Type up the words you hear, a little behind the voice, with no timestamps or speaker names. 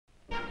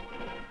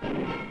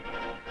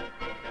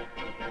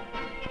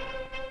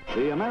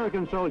The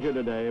American soldier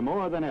today,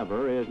 more than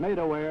ever, is made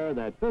aware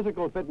that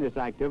physical fitness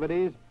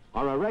activities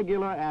are a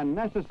regular and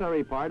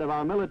necessary part of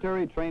our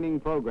military training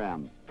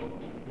program.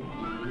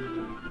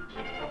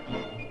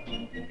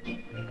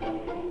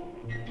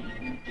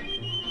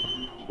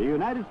 The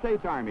United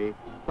States Army,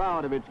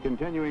 proud of its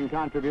continuing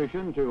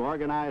contribution to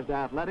organized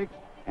athletics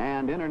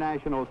and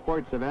international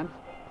sports events,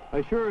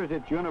 assures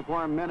its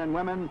uniformed men and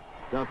women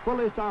the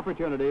fullest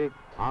opportunity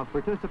of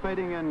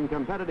participating in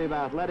competitive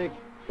athletics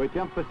which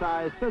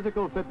emphasize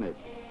physical fitness,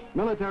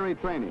 military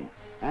training,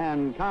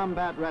 and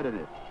combat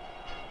readiness.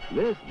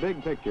 This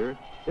big picture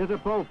is a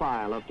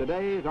profile of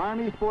today's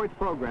Army sports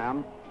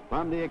program,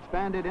 from the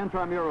expanded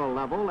intramural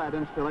level at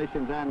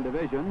installations and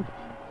divisions,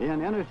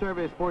 in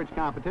inter-service sports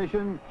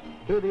competition,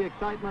 to the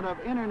excitement of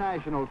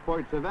international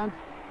sports events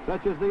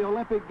such as the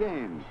Olympic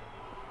Games.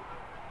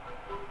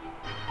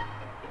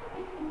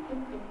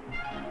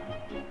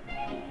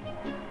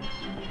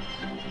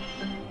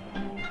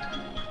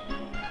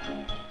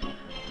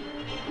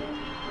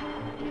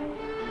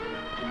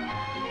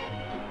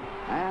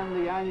 And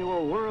the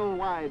annual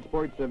worldwide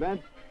sports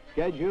events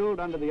scheduled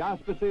under the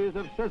auspices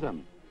of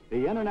SISM,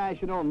 the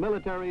International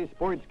Military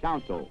Sports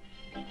Council.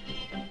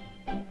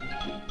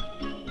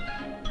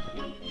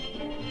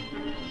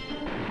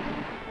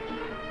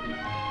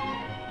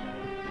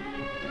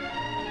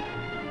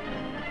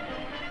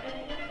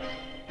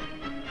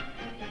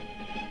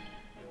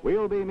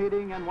 We'll be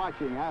meeting and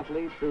watching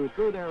athletes who,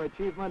 through their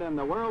achievement in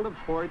the world of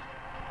sports,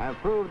 have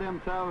proved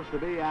themselves to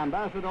be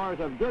ambassadors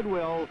of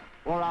goodwill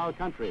for our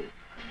country.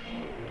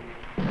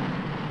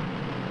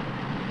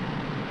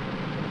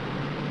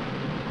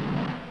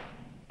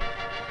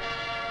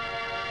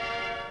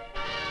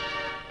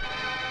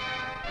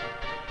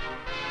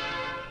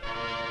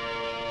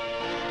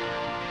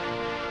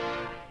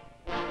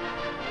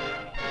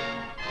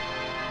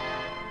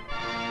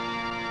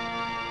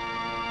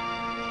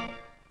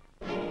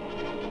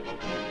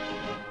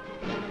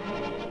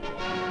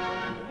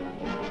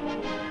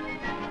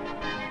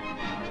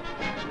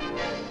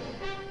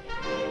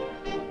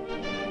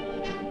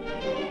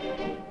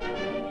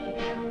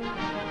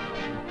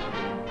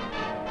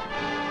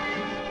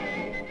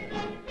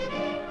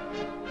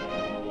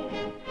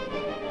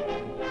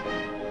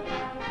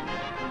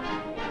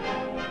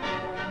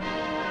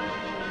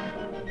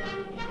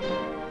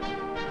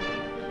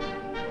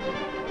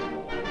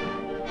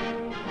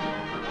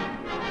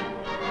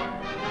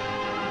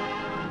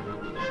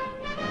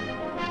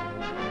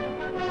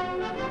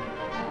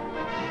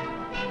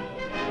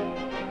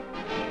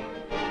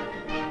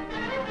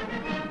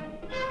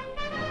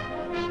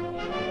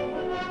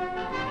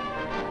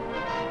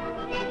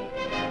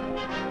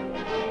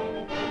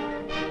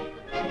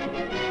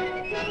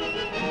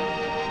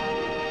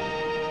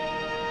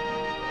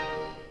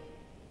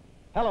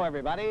 Hello,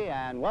 everybody,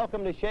 and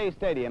welcome to Shea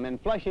Stadium in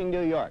Flushing,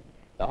 New York,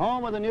 the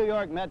home of the New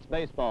York Mets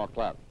Baseball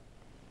Club.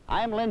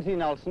 I'm Lindsey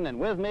Nelson, and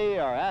with me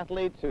are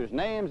athletes whose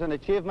names and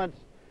achievements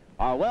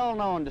are well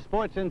known to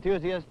sports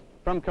enthusiasts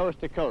from coast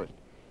to coast.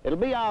 It'll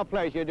be our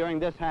pleasure during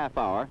this half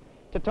hour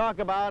to talk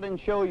about and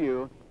show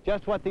you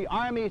just what the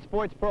Army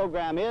sports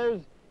program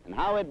is and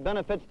how it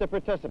benefits the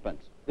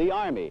participants, the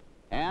Army,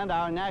 and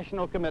our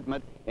national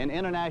commitment in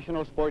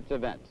international sports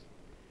events.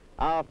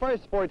 Our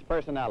first sports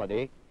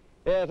personality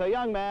is a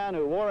young man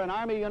who wore an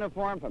Army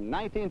uniform from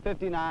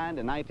 1959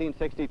 to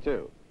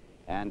 1962.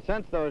 And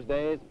since those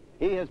days,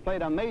 he has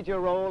played a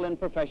major role in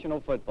professional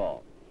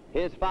football.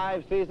 His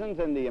 5 seasons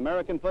in the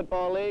American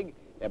Football League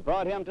have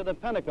brought him to the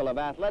pinnacle of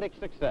athletic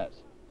success.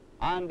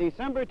 On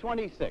December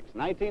 26,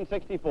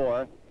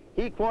 1964,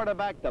 he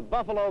quarterbacked the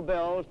Buffalo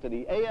Bills to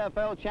the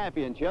AFL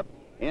Championship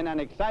in an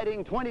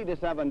exciting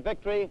 20-7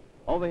 victory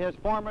over his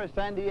former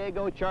San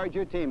Diego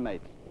Charger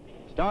teammates.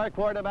 Star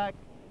quarterback,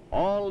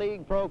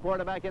 all-league pro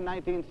quarterback in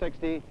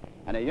 1960,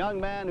 and a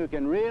young man who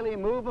can really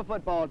move a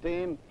football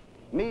team.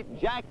 Meet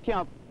Jack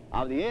Kemp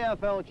of the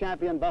AFL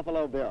champion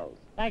Buffalo Bills.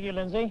 Thank you,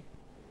 Lindsey.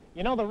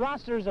 You know, the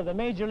rosters of the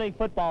Major League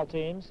football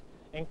teams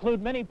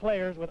include many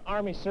players with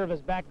Army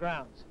service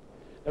backgrounds.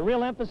 The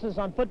real emphasis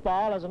on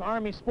football as an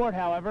Army sport,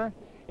 however,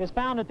 is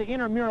found at the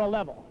intramural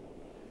level.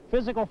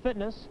 Physical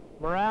fitness,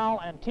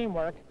 morale, and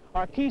teamwork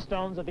are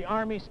keystones of the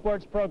Army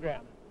sports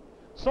program.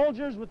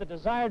 Soldiers with the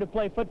desire to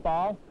play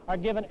football are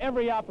given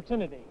every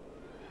opportunity.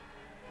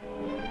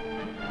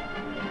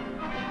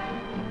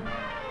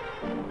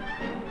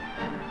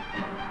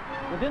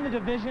 Within the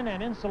division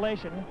and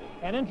installation,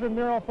 an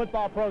intramural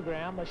football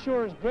program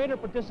assures greater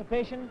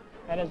participation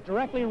and is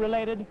directly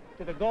related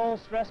to the goals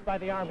stressed by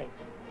the Army.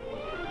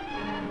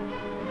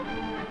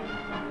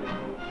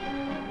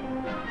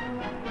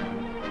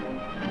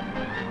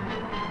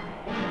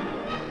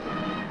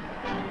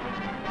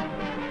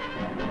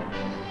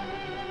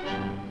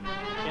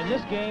 In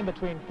this game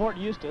between Fort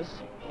Eustis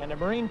and a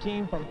Marine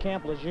team from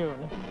Camp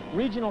Lejeune,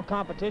 regional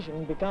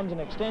competition becomes an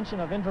extension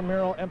of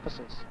intramural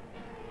emphasis.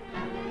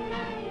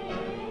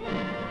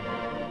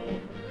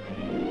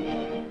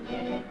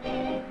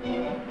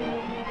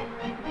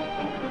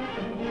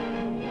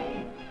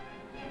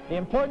 The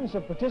importance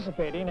of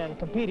participating and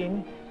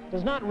competing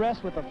does not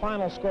rest with the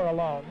final score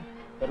alone,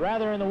 but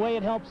rather in the way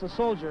it helps the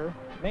soldier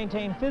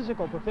maintain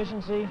physical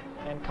proficiency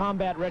and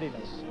combat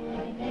readiness.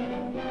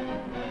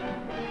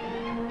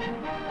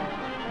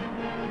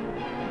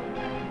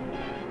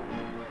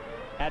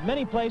 At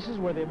many places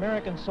where the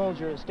American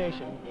soldier is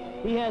stationed,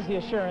 he has the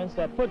assurance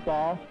that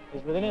football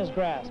is within his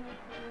grasp.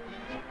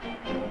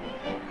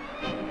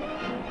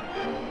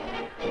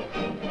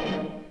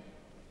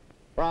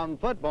 From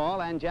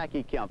football and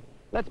Jackie Kemp,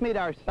 let's meet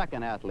our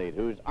second athlete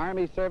whose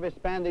Army service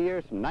spanned the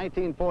years from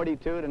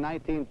 1942 to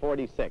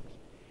 1946.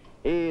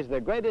 He's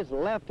the greatest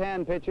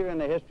left-hand pitcher in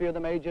the history of the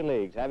major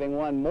leagues, having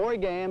won more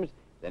games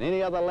than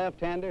any other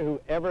left-hander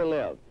who ever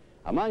lived.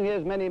 Among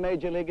his many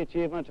major league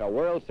achievements are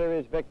World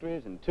Series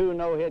victories and 2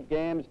 no-hit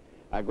games.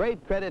 A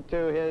great credit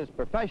to his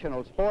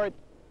professional sport,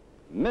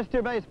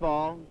 Mr.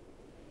 Baseball,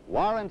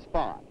 Warren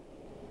Spahn.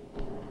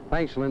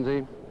 Thanks,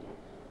 Lindsey.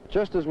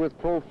 Just as with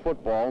pro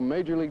football,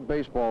 Major League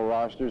Baseball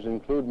rosters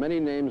include many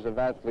names of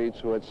athletes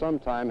who at some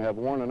time have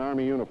worn an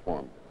Army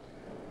uniform.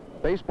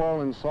 Baseball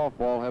and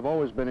softball have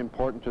always been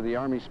important to the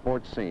Army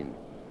sports scene.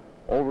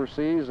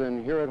 Overseas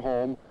and here at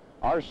home,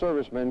 our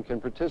servicemen can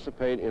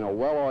participate in a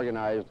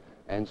well-organized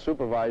and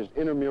supervised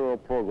intramural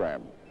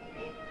program.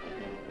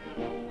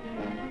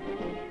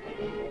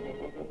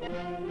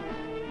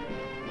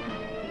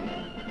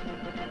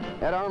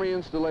 At Army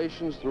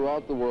installations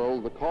throughout the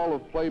world, the call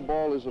of play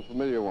ball is a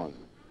familiar one.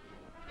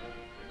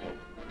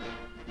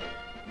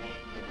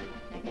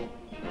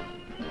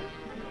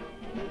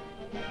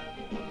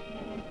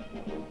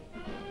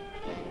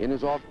 In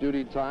his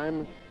off-duty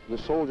time, the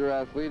soldier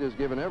athlete is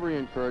given every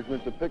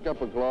encouragement to pick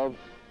up a glove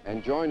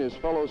and join his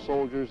fellow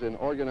soldiers in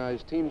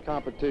organized team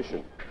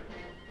competition.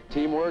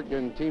 Teamwork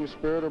and team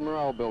spirit are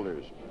morale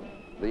builders.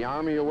 The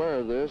Army, aware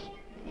of this,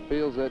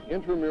 feels that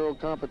intramural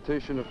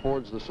competition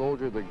affords the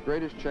soldier the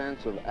greatest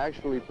chance of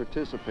actually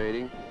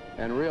participating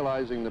and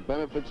realizing the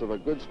benefits of a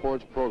good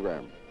sports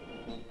program.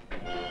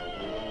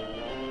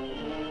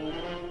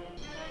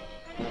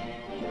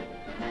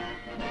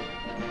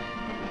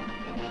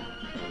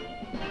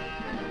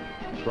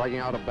 Striking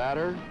out a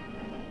batter.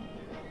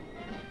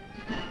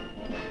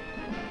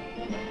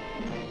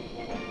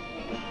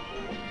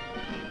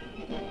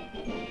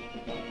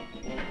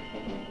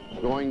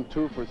 Going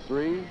 2 for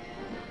 3.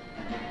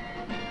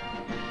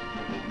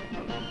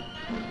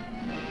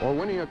 Or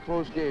winning a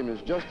close game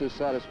is just as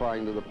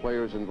satisfying to the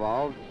players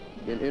involved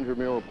in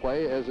intramural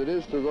play as it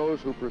is to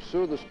those who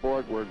pursue the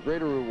sport where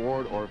greater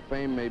reward or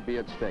fame may be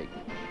at stake.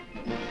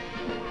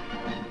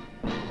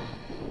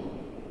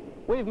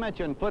 We've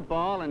mentioned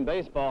football and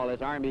baseball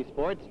as Army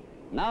sports.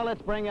 Now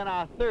let's bring in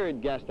our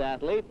third guest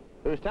athlete,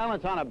 whose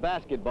talents on a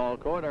basketball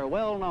court are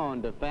well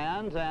known to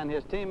fans and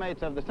his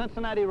teammates of the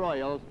Cincinnati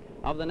Royals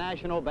of the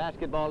National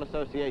Basketball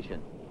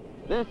Association.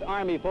 This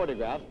Army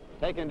photograph,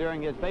 taken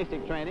during his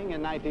basic training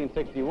in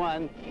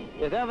 1961,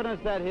 is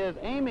evidence that his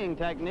aiming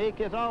technique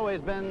has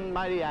always been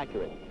mighty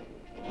accurate.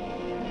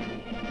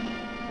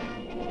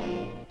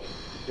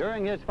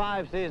 During his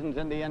 5 seasons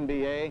in the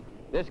NBA,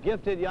 this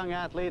gifted young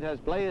athlete has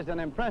blazed an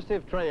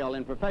impressive trail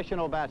in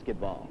professional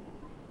basketball.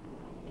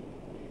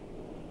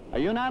 A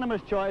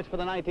unanimous choice for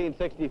the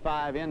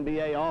 1965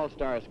 NBA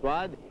All-Star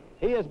squad,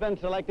 he has been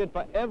selected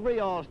for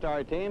every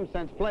All-Star team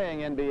since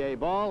playing NBA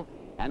ball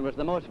and was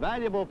the most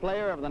valuable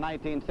player of the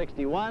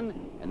 1961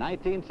 and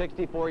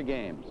 1964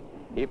 games.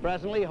 He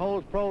presently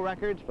holds pro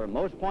records for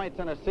most points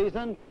in a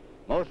season,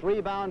 most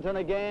rebounds in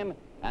a game,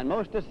 and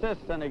most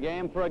assists in a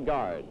game for a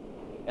guard.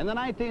 In the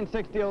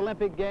 1960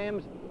 Olympic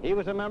Games, he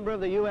was a member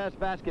of the U.S.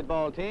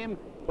 basketball team,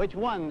 which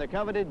won the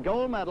coveted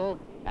gold medal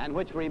and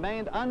which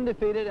remained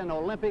undefeated in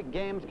Olympic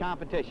Games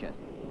competition.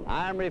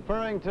 I'm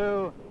referring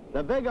to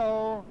the Big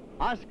O,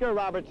 Oscar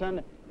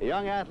Robertson, a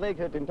young athlete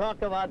who can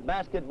talk about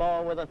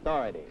basketball with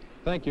authority.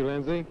 Thank you,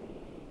 Lindsey.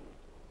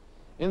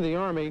 In the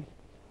Army,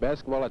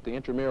 basketball at the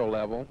intramural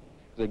level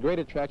is a great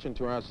attraction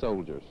to our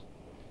soldiers,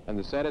 and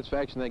the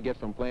satisfaction they get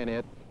from playing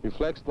it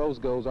reflects those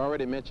goals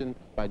already mentioned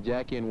by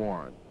Jackie and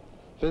Warren: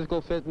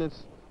 physical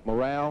fitness,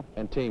 morale,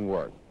 and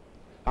teamwork.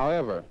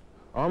 However,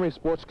 Army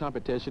sports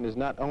competition is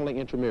not only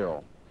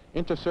intramural.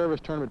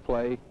 Inter-service tournament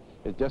play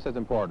is just as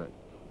important,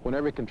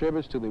 whenever it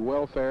contributes to the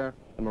welfare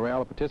and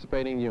morale of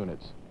participating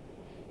units.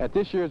 At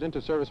this year's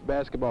inter-service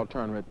basketball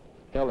tournament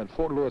held in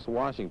Fort Lewis,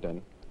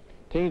 Washington,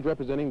 teams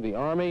representing the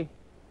Army,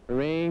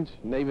 Marines,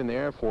 Navy, and the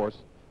Air Force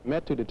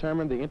met to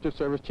determine the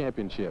inter-service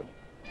championship.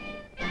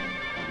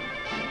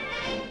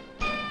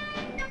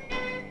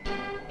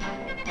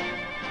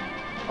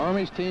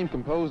 Army's team,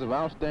 composed of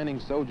outstanding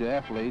soldier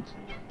athletes,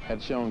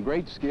 had shown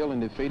great skill in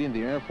defeating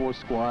the Air Force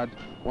squad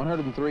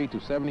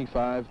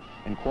 103-75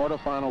 in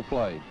quarterfinal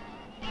play.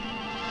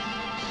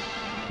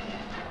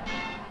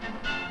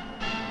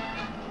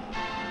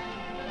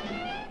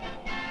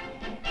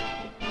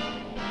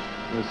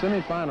 In the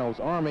semifinals,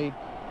 Army,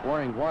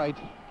 wearing white,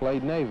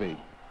 played Navy.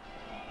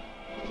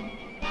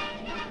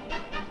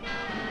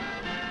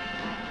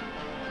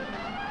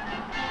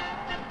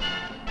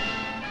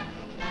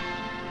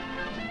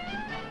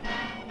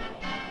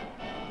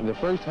 In the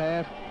first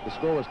half, the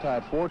score was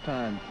tied 4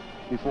 times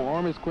before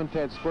Army's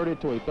quintet spurted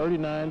to a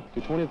 39-23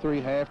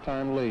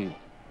 halftime lead.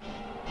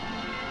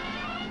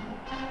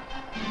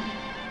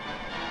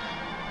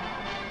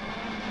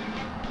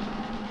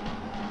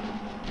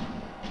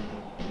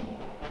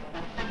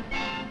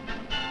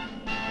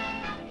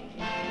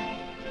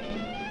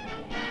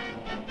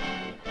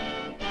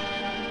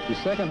 The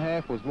second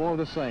half was more of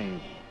the same,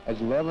 as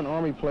 11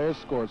 Army players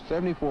scored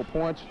 74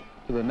 points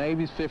to the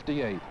Navy's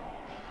 58.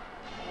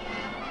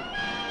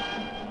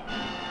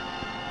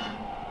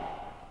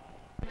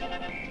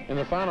 In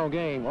the final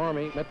game,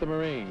 Army met the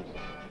Marines.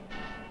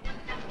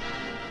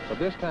 But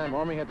this time,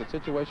 Army had the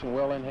situation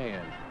well in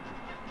hand.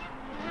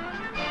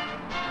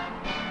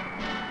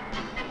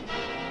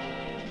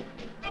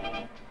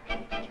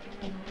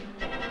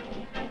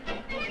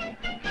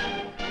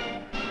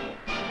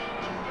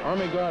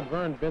 Army guard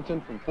Vern Benson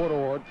from Fort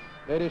Ord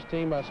led his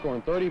team by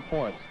scoring 30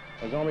 points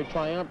as Army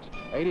triumphed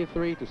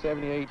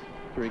 83-78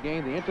 to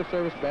regain the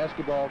inter-service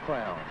basketball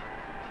crown.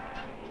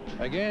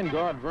 Again,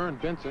 guard Vern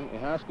Benson, a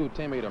high school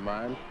teammate of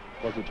mine,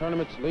 was the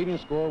tournament's leading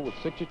scorer with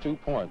 62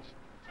 points.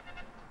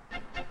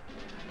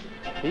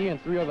 He and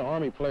 3 other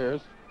Army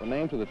players were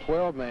named to the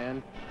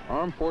 12-man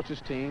Armed Forces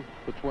team,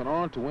 which went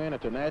on to win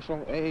at the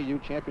National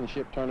AAU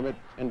Championship Tournament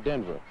in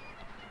Denver.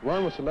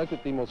 Vern was selected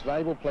the most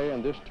valuable player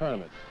in this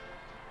tournament.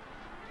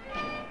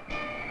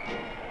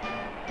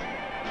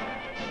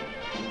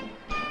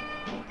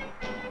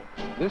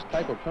 This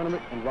type of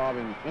tournament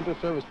involving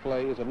inter-service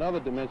play is another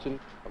dimension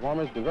of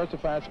Army's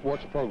diversified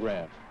sports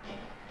program.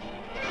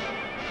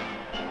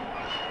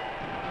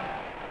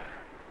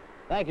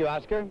 Thank you,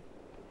 Oscar.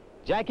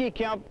 Jackie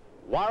Kemp,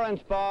 Warren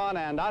Spahn,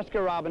 and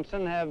Oscar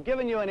Robertson have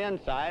given you an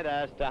insight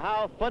as to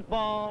how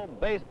football,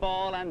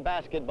 baseball, and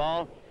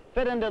basketball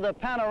fit into the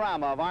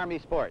panorama of Army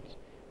sports.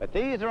 But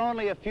these are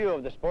only a few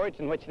of the sports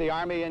in which the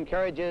Army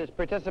encourages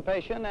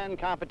participation and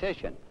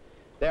competition.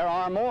 There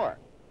are more.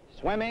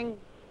 Swimming,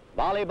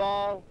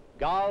 volleyball,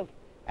 golf,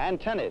 and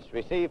tennis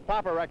receive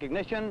proper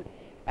recognition,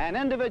 and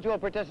individual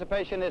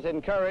participation is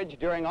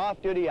encouraged during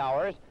off-duty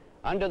hours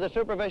under the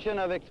supervision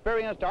of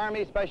experienced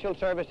Army Special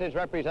Services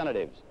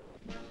representatives.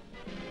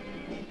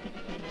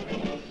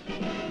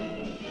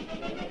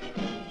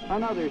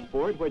 Another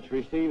sport which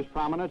receives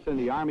prominence in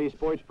the Army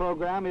sports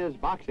program is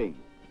boxing.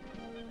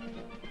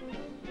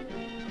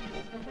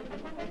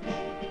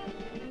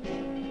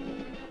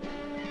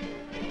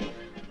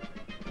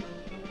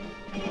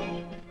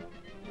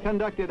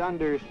 Conducted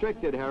under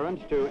strict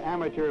adherence to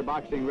amateur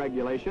boxing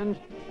regulations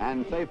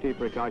and safety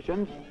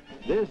precautions,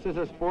 this is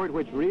a sport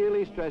which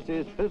really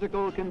stresses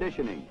physical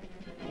conditioning.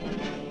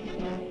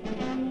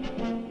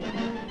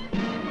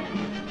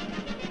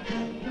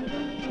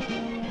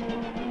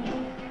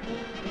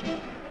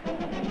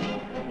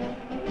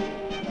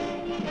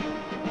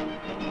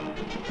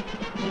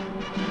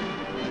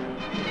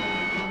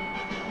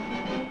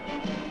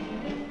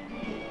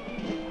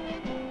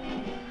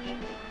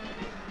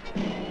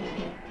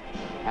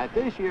 At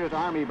this year's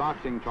Army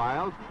boxing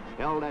trials,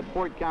 held at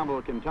Fort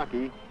Campbell,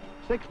 Kentucky,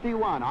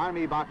 61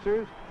 Army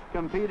boxers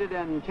competed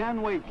in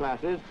 10 weight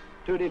classes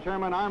to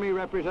determine Army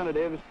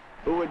representatives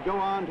who would go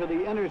on to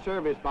the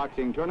inter-service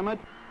boxing tournament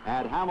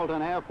at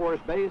Hamilton Air Force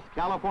Base,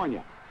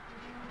 California.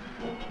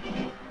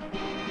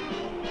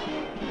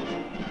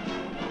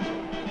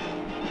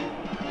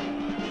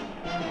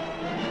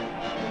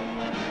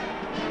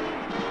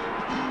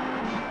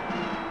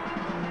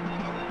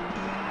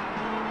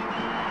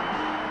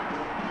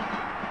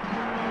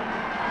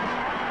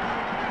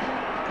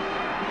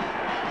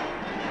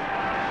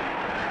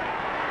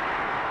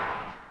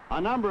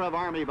 A number of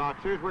Army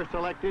boxers were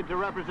selected to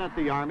represent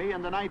the Army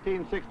in the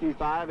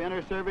 1965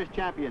 Inter-Service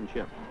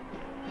Championship.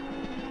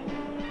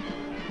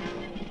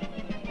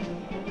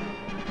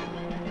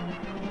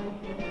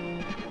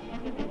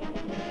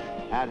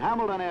 At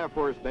Hamilton Air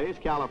Force Base,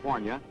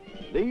 California,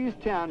 these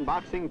 10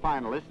 boxing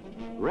finalists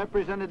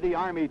represented the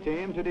Army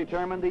team to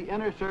determine the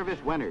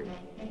inter-service winners.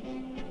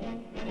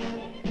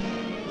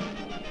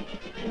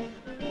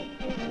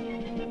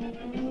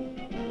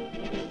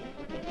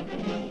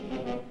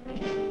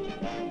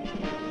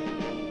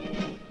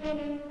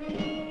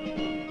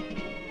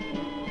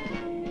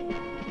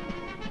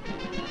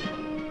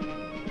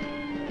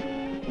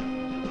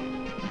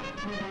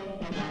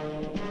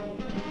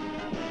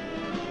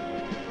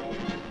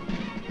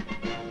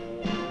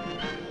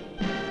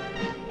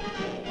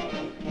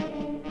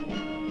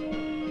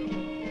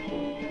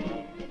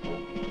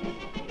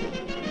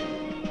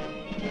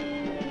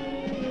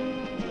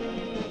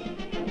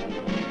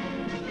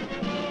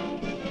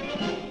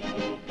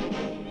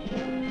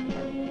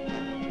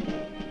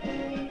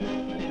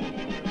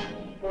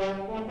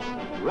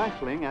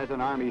 Wrestling as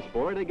an Army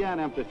sport again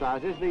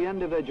emphasizes the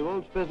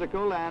individual's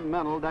physical and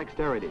mental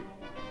dexterity.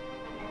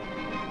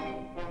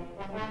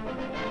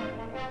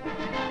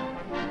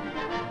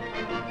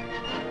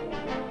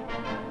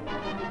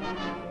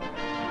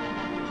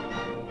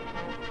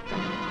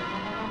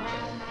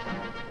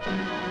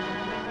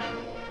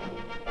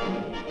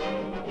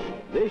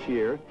 This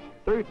year,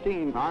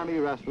 13 Army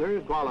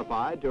wrestlers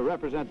qualified to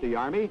represent the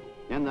Army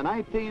in the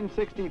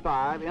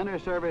 1965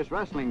 Inter-Service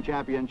Wrestling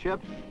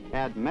Championships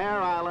at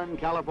Mare Island,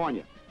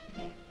 California.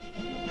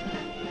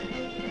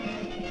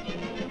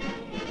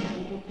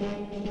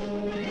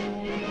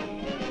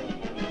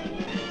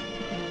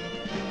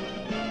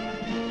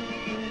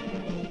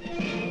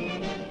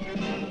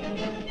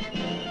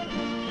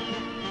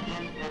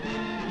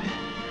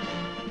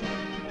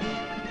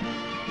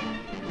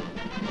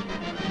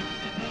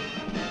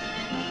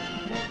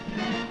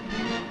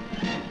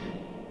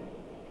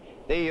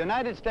 The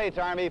United States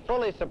Army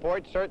fully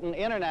supports certain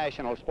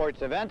international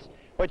sports events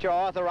which are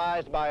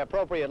authorized by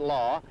appropriate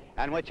law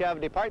and which have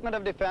Department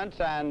of Defense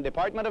and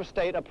Department of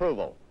State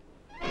approval.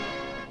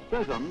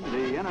 CISM,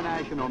 the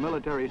International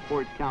Military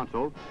Sports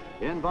Council,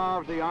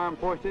 involves the armed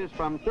forces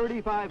from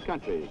 35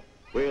 countries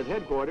with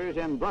headquarters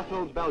in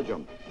Brussels,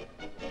 Belgium.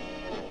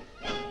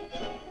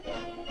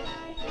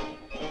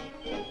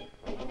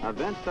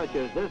 Events such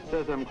as this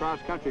CISM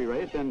cross-country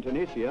race in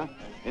Tunisia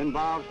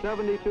involve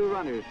 72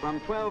 runners from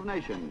 12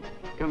 nations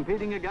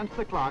competing against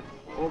the clock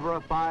over a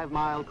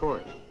 5-mile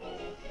course.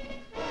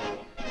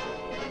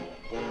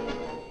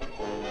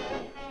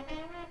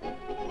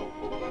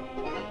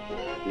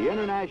 The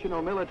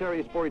International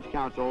Military Sports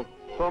Council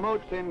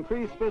promotes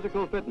increased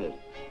physical fitness,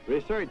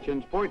 research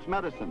in sports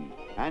medicine,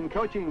 and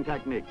coaching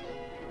techniques,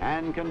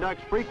 and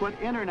conducts frequent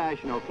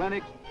international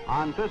clinics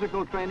on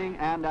physical training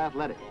and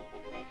athletics.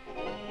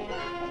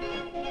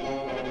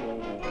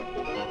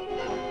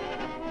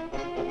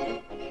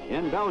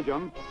 In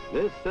Belgium,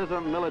 this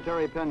CISM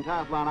military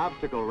pentathlon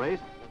obstacle race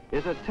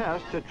is a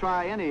test to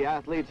try any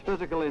athlete's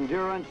physical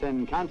endurance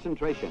and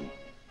concentration.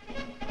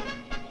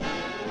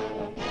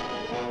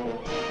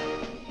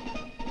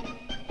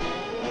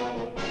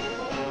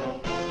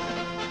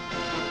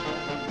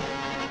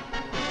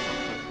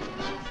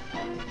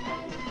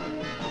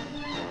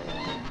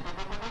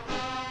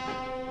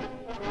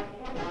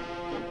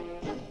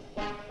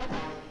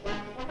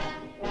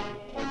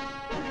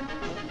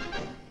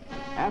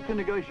 After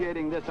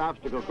negotiating this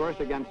obstacle course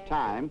against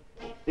time,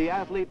 the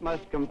athlete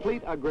must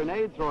complete a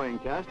grenade throwing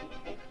test,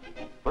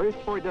 first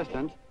for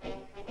distance,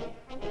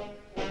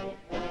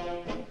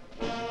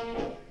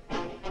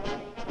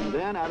 and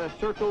then at a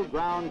circled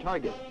ground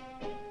target.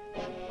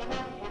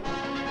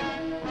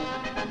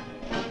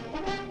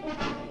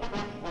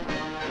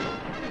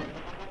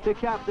 To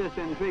cap this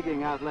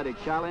intriguing athletic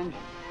challenge,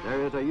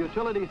 there is a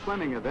utility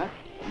swimming event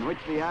in which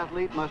the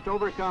athlete must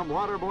overcome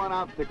waterborne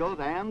obstacles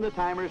and the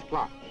timer's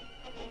clock.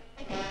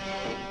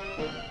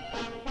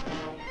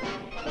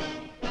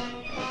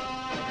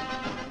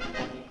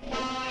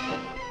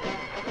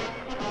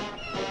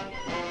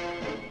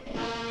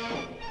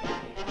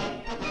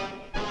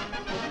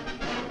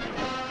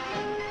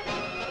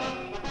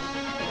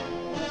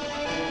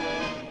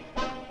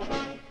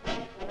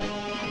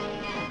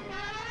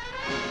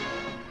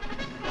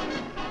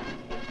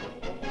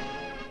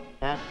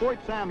 At Fort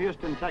Sam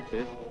Houston,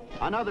 Texas,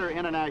 another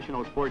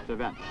international sports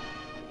event.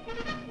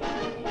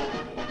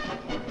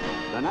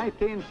 The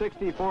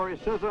 1964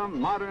 CISM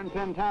Modern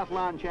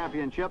Pentathlon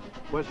Championship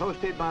was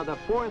hosted by the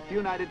 4th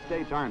United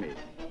States Army.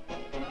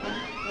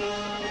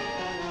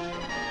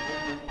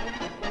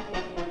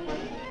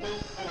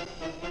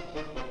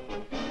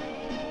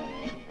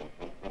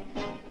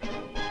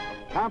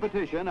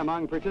 Competition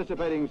among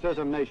participating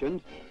CISM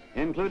nations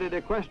included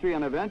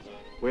equestrian events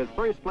with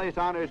first place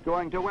honors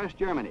going to West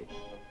Germany,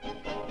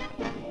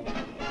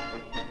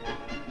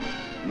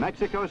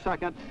 Mexico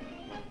second,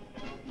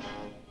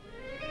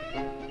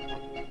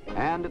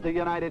 and the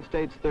United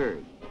States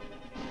third.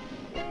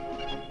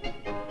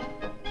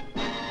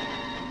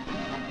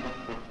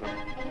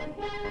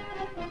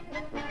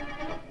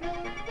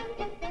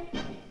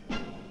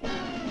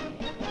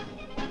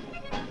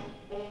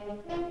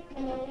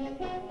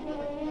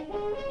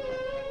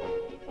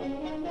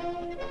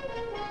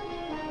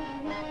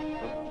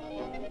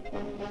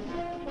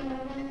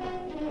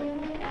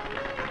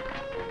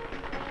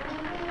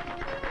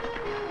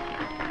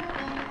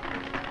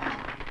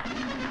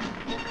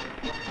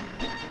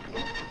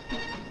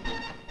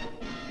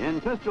 In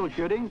pistol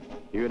shooting,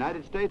 the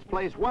United States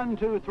placed 1,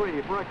 2,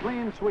 3 for a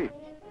clean sweep.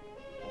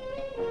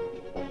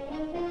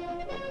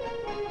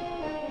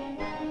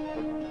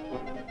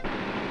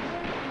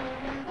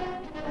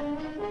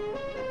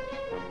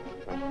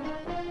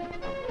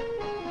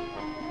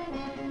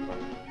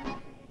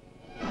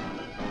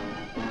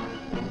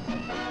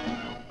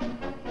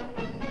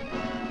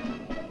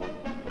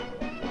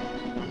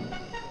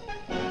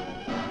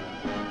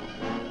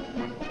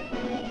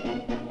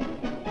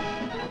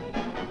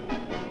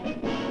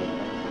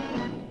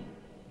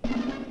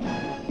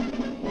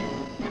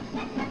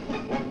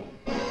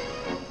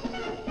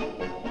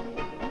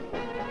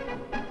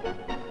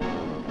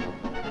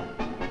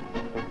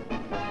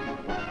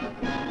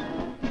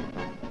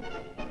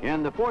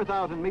 In the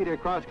 4,000-meter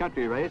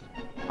cross-country race,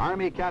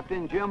 Army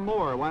Captain Jim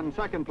Moore won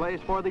second place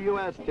for the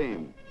U.S.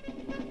 team.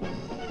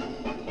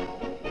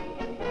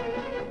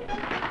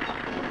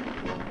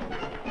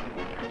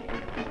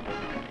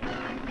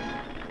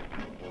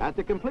 At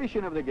the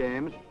completion of the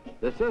games,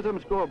 The SISM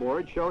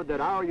scoreboard showed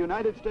that our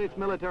United States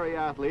military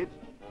athletes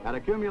had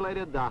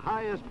accumulated the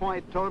highest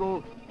point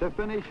total to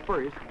finish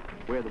first,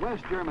 with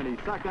West Germany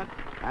second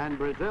and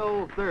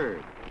Brazil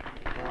third.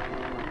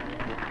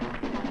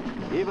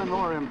 Even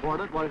more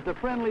important was the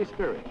friendly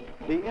spirit,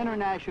 the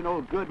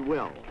international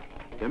goodwill,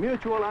 the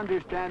mutual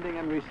understanding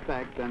and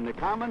respect, and the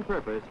common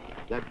purpose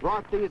that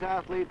brought these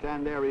athletes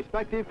and their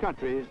respective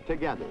countries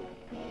together.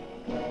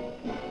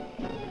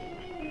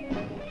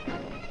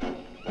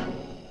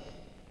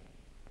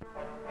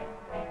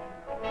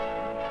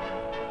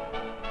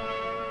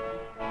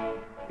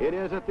 It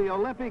is at the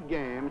Olympic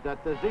Games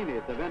that the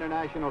zenith of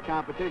international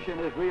competition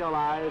is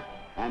realized,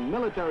 and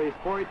military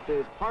sports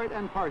is part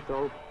and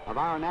parcel of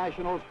our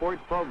national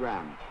sports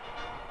program.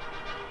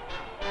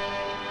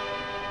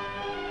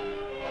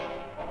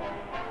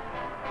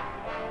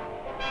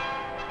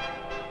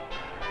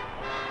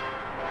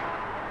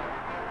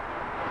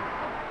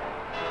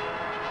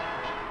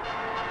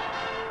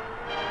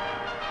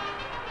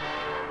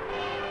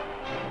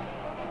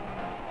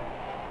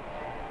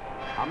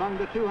 Among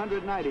the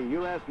 290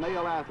 U.S.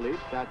 male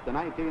athletes at the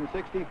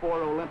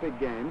 1964 Olympic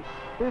Games,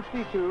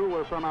 52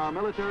 were from our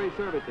military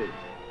services.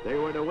 They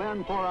were to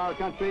win for our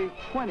country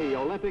 20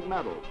 Olympic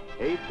medals,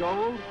 8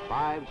 gold,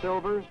 5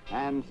 silver,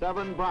 and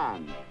 7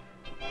 bronze.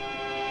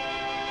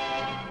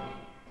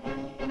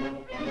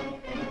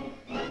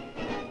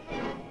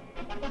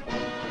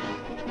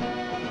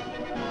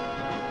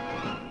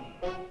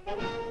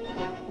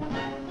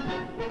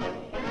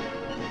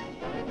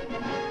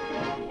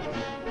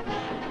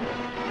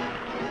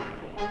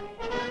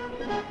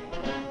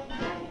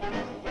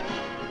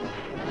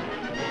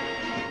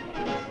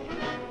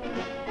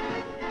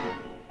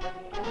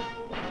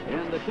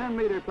 In the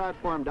 10-meter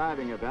platform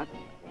diving event,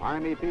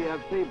 Army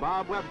PFC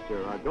Bob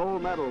Webster, a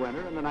gold medal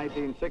winner in the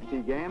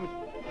 1960 Games,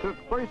 took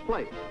first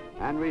place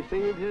and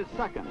received his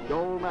second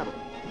gold medal.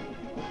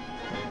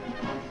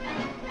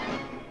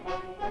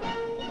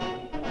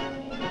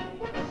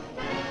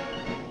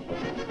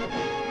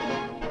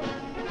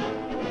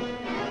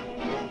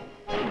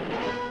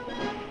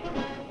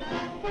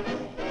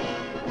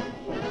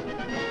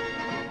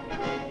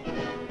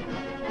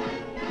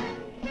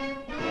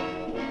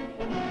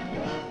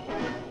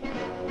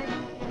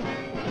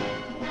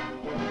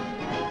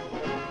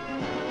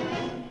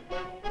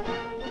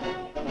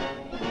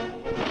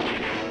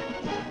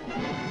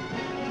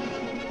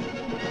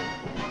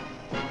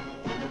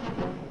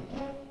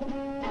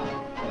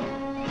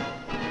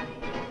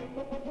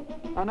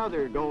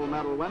 Another gold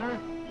medal winner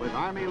was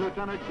Army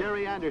Lieutenant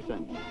Jerry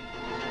Anderson,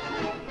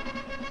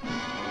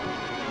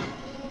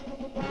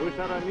 who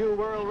set a new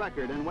world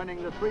record in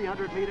winning the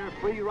 300-meter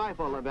free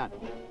rifle event.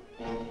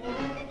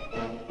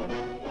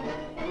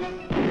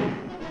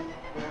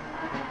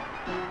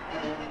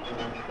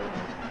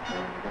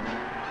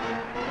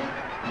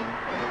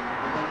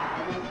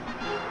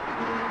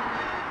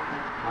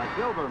 A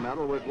silver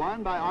medal was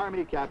won by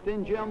Army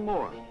Captain Jim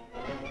Moore,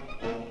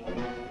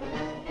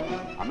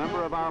 a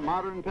member of our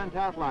modern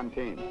pentathlon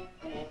team.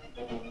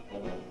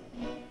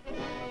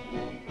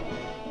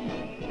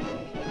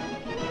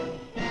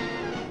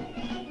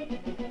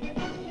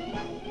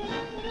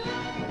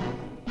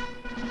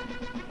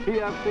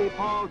 PFC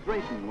Paul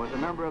Drayton was a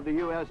member of the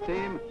U.S.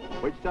 team,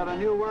 which set a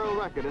new world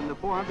record in the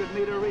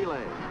 400-meter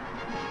relay.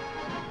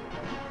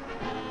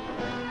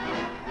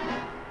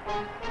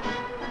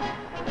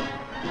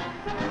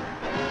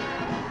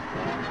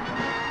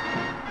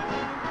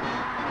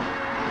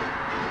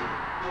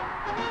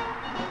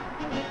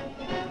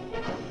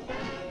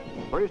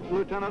 First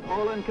Lieutenant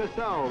Olin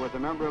Cassell was a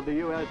member of the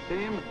U.S.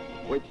 team,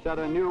 which set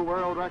a new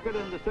world record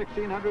in the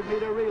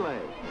 1,600-meter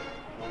relay.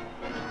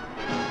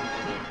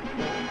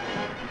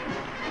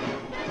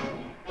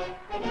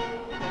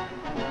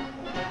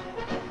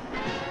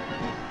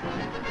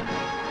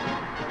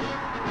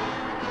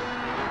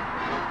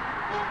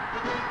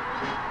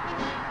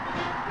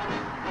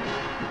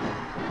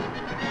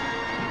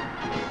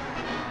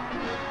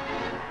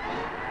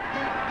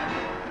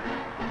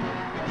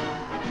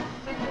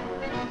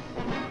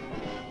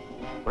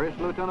 First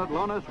Lieutenant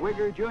Lonis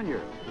Wigger, Jr.,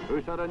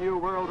 who set a new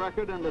world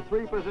record in the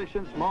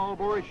 3-position small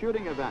bore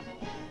shooting event.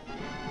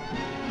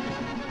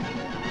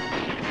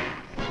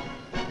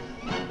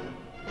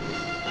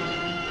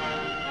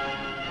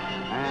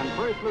 And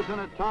First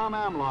Lieutenant Tom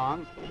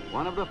Amlong,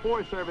 one of the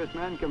 4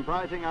 servicemen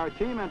comprising our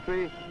team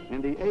entry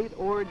in the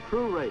 8-oared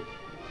crew race.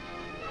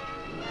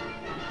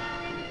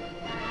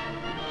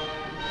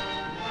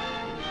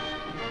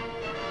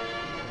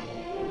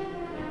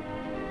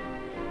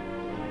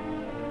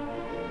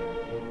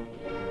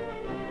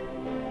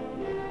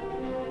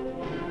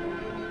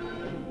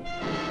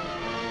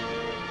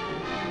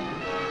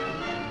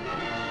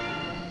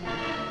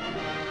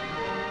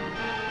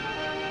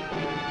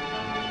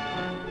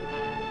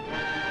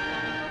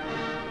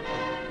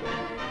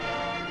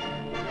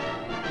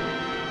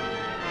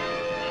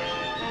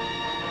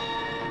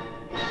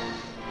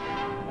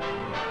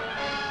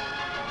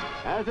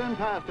 As in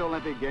past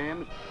Olympic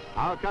Games,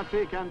 our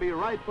country can be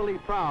rightfully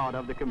proud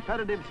of the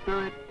competitive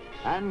spirit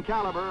and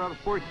caliber of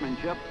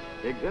sportsmanship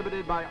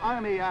exhibited by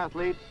Army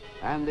athletes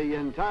and the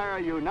entire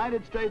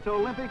United States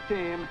Olympic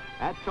team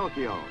at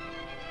Tokyo.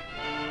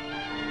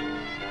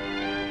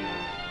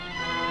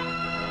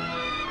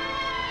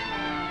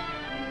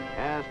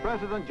 As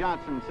President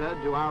Johnson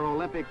said to our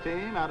Olympic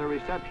team at a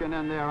reception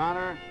in their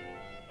honor,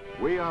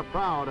 "We are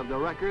proud of the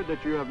record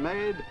that you have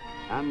made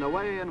and the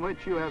way in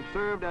which you have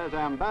served as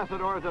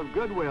ambassadors of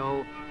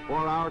goodwill for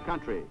our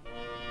country."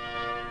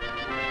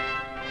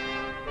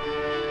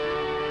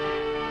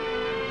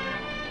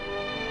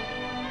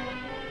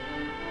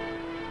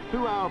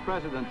 To our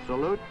President's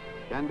salute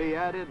can be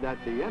added that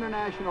the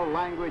international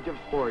language of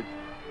sports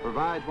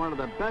provides one of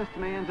the best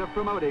means of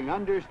promoting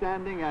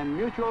understanding and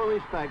mutual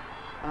respect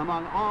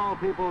among all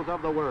peoples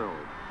of the world.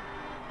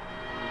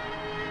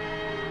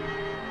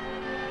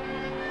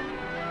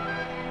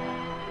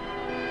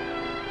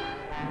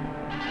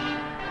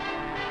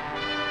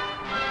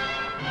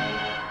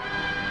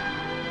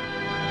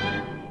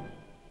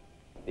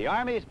 The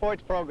Army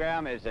sports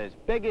program is as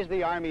big as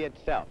the Army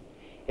itself.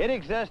 It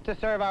exists to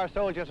serve our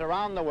soldiers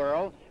around the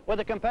world with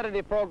a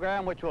competitive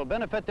program which will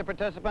benefit the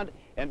participant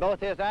in both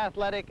his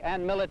athletic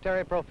and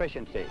military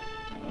proficiency.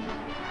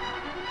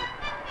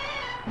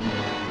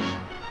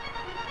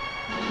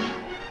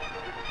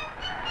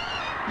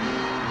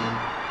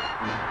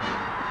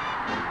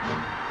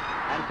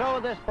 And so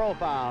this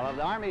profile of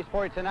the Army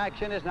sports in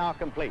action is now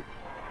complete.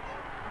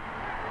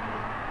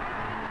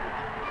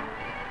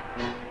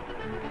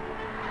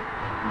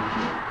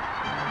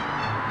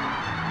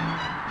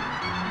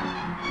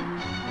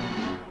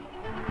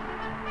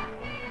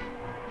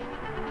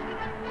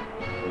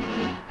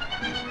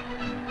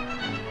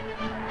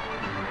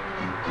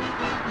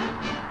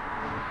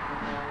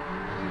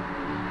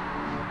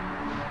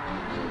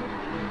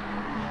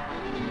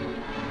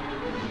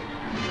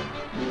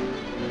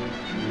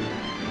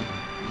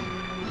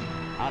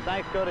 Our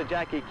thanks go to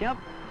Jackie Kemp,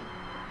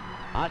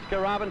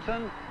 Oscar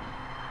Robertson,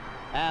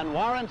 and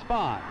Warren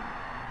Spahn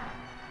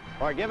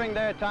for giving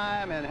their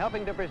time in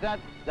helping to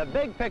present the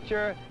big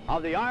picture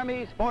of the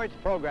Army sports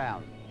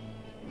program.